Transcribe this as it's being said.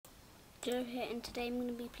Joe here, and today I'm going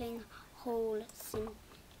to be playing Hole Simulator.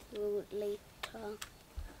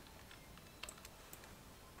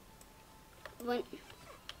 When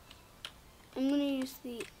I'm going to use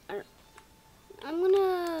the,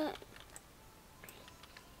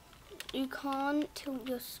 you can't tilt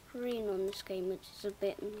your screen on this game, which is a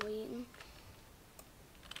bit annoying.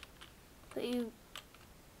 But you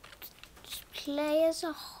just play as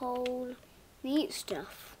a whole, eat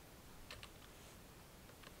stuff.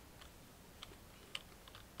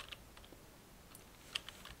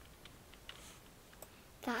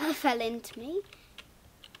 That fell into me.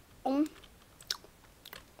 I'm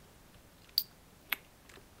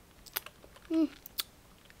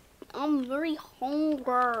very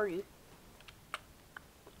hungry.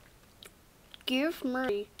 Give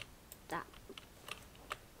me that.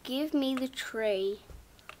 Give me the tree.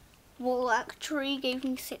 Well, that tree gave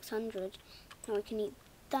me 600. Now I can eat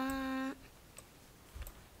that.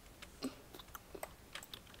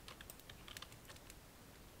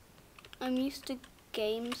 I'm used to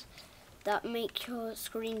games that make your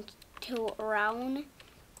screen tilt around,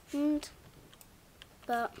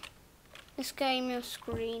 but this game your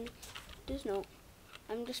screen does not.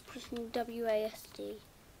 I'm just pressing WASD.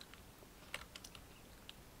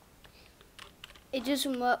 It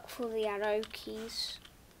doesn't work for the arrow keys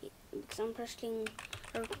because I'm pressing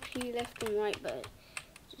arrow key left and right, but it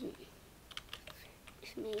doesn't.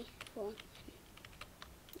 It's me.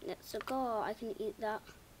 Let's go. I can eat that.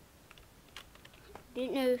 I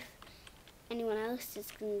don't know if anyone else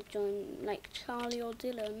is going to join, like Charlie or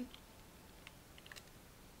Dylan.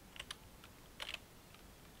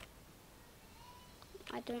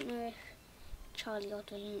 I don't know if Charlie or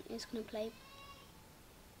Dylan is going to play.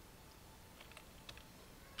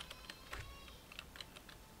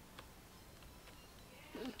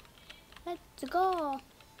 Let's go.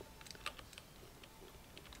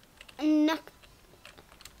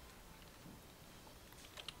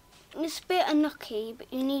 It's a bit unlucky,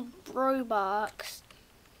 but you need Robux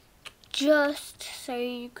just so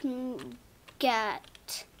you can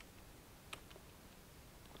get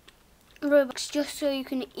Robux just so you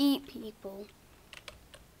can eat people.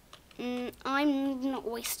 I'm not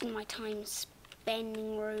wasting my time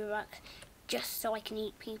spending Robux just so I can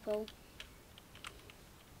eat people.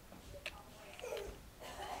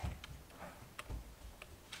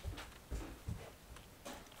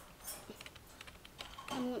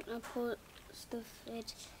 I'm gonna pause the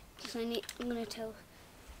vid because I'm gonna tell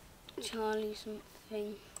Charlie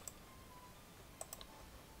something.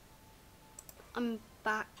 I'm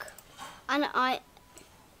back, and I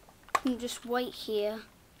can just wait here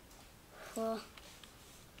for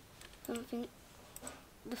something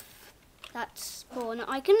that spawn.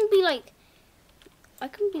 I can be like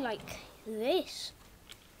this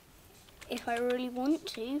if I really want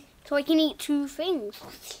to, so I can eat 2 things.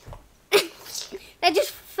 That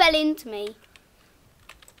just fell into me.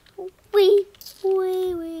 Wee.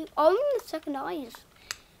 Oh, I'm in the second highest.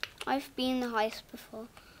 I've been the highest before.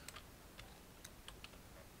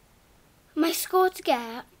 My score to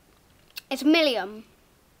get is 1 million.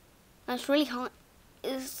 That's really hard.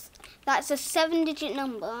 That's a 7-digit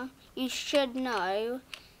number. You should know.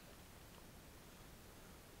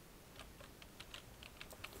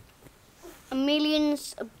 A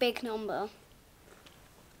million's a big number.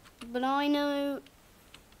 But I know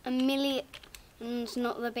 1 million's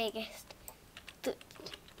not the biggest. The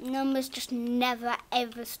numbers just never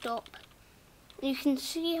ever stop. You can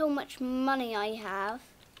see how much money I have.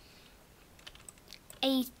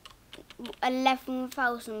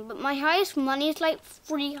 11,000, but my highest money is like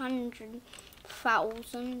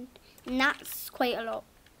 300,000, and that's quite a lot.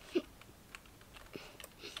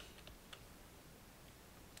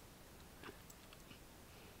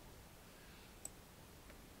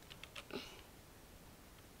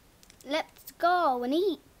 Let's go and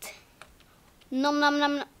eat. Nom nom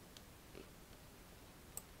nom nom.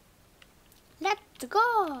 Let's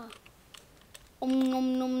go.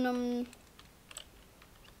 Nom nom nom.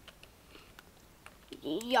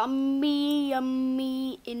 Yummy,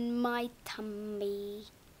 yummy in my tummy.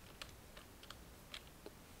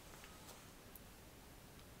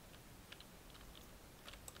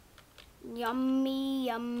 Yummy,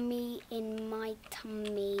 yummy in my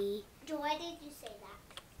tummy. Why did you say that?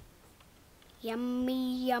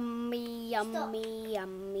 Yummy, yummy, yummy,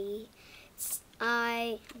 yummy.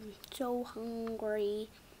 I'm so hungry.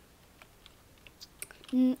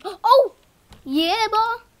 Oh! Yeah,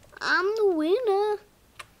 boy. I'm the winner.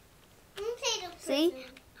 See?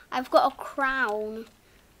 I've got a crown.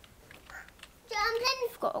 I'm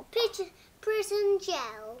playing prison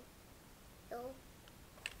jail.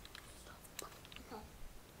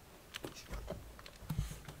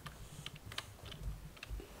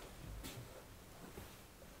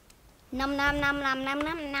 Num num num num num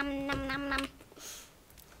num num num num num.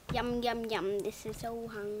 Yum yum yum. This is so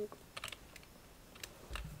hungry.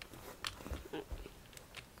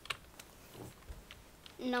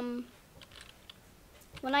 Num.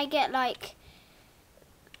 When I get like,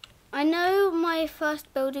 I know my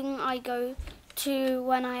first building I go to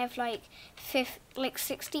when I have like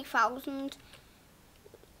 60,000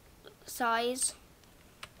 size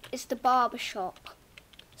is the barber shop.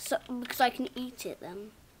 So because I can eat it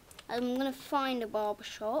then. I'm gonna find a barber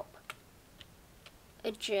shop,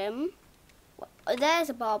 a gym. There's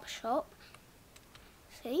a barber shop.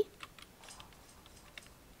 See?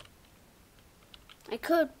 I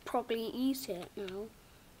could probably eat it now.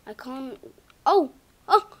 I can't. Oh!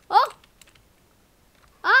 Oh! Oh!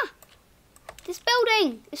 Ah! This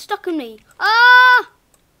building is stuck in me. Ah!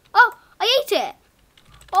 Oh! I ate it!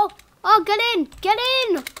 Oh! Oh! Get in! Get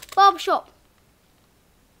in! Barber shop.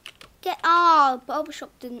 Barber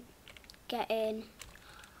shop didn't get in.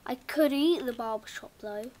 I could eat the barber shop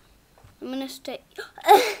though. I'm gonna stay.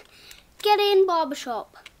 Get in, barber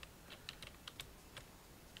shop.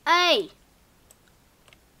 Hey!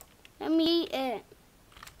 Let me eat it.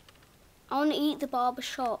 I want to eat the barber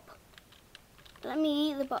shop. Let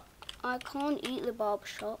me eat I can't eat the barber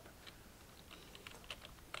shop.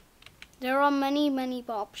 There are many, many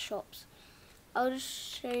barber shops. I'll just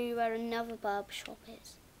show you where another barber shop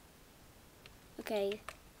is. Okay,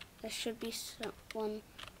 there should be someone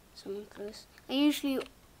close.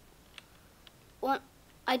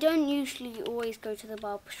 I don't usually always go to the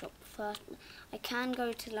barber shop first. I can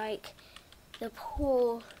go to like the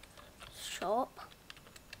poor shop.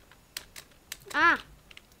 Ah,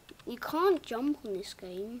 you can't jump on this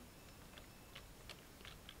game.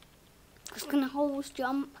 Can holes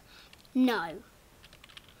jump? No.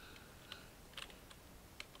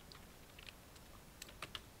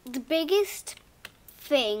 The biggest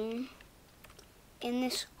thing in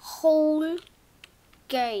this whole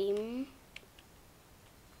game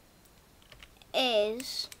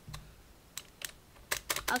is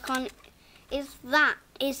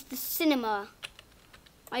the cinema.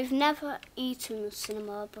 I've never eaten the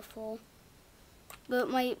cinema before, but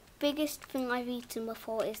my biggest thing I've eaten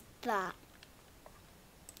before is that.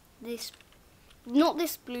 Not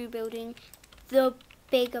this blue building, the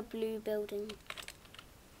bigger blue building.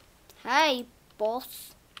 Hey,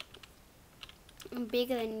 boss. I'm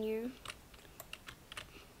bigger than you.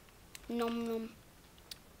 Nom nom.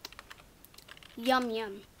 Yum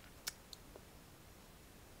yum.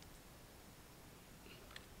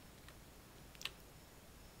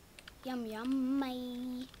 Yum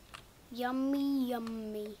yummy. Yummy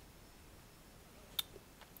yummy.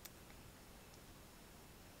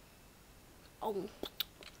 Oh,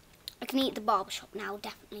 I can eat the barber shop now,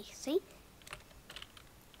 definitely. See?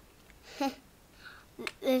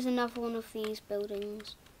 There's another one of these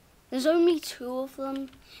buildings. There's only 2 of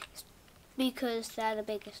them because they're the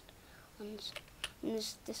biggest ones. And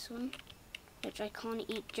there's this one, which I can't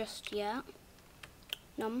eat just yet.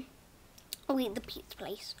 Nom. I'll eat the pizza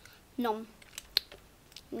place. Nom.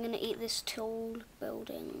 I'm gonna eat this tall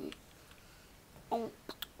building. Oh.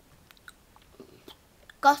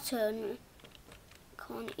 Gotten.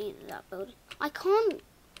 Can't eat that building. I can't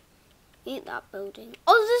eat that building.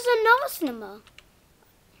 Oh, there's another cinema.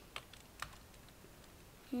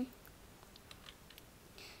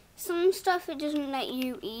 Some stuff it doesn't let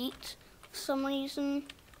you eat for some reason.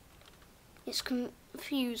 It's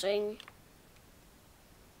confusing.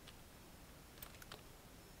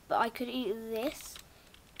 But I could eat this.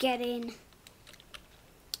 Get in.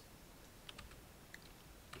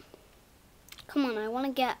 Come on, I want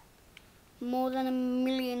to get more than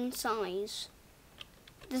 1,000,000 size.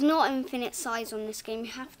 There's not infinite size on this game.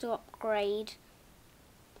 You have to upgrade.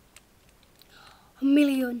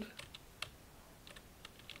 1,000,000.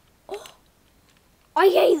 Oh, I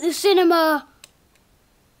hate the cinema.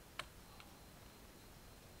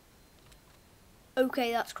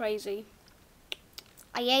 Okay, that's crazy.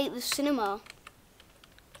 I ate the cinema.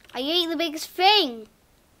 I ate the biggest thing.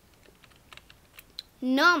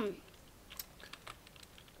 Num.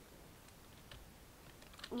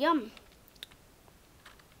 Yum.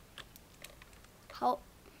 How?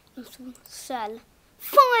 Sell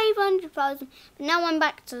 500,000. But now I'm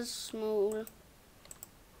back to small.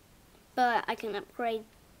 But I can upgrade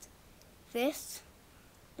this.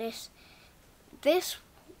 This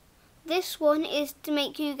one is to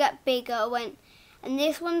make you get bigger and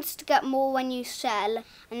this one's to get more when you sell,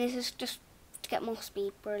 and this is just to get more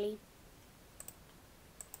speed, really.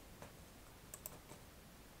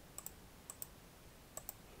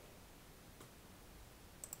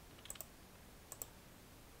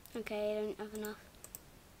 Okay, I don't have enough.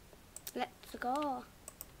 cigar.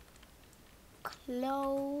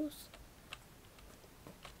 Close.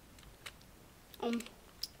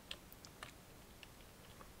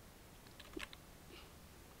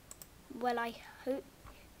 Well, I hope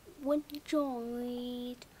you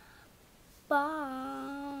enjoyed.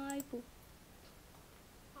 Bye.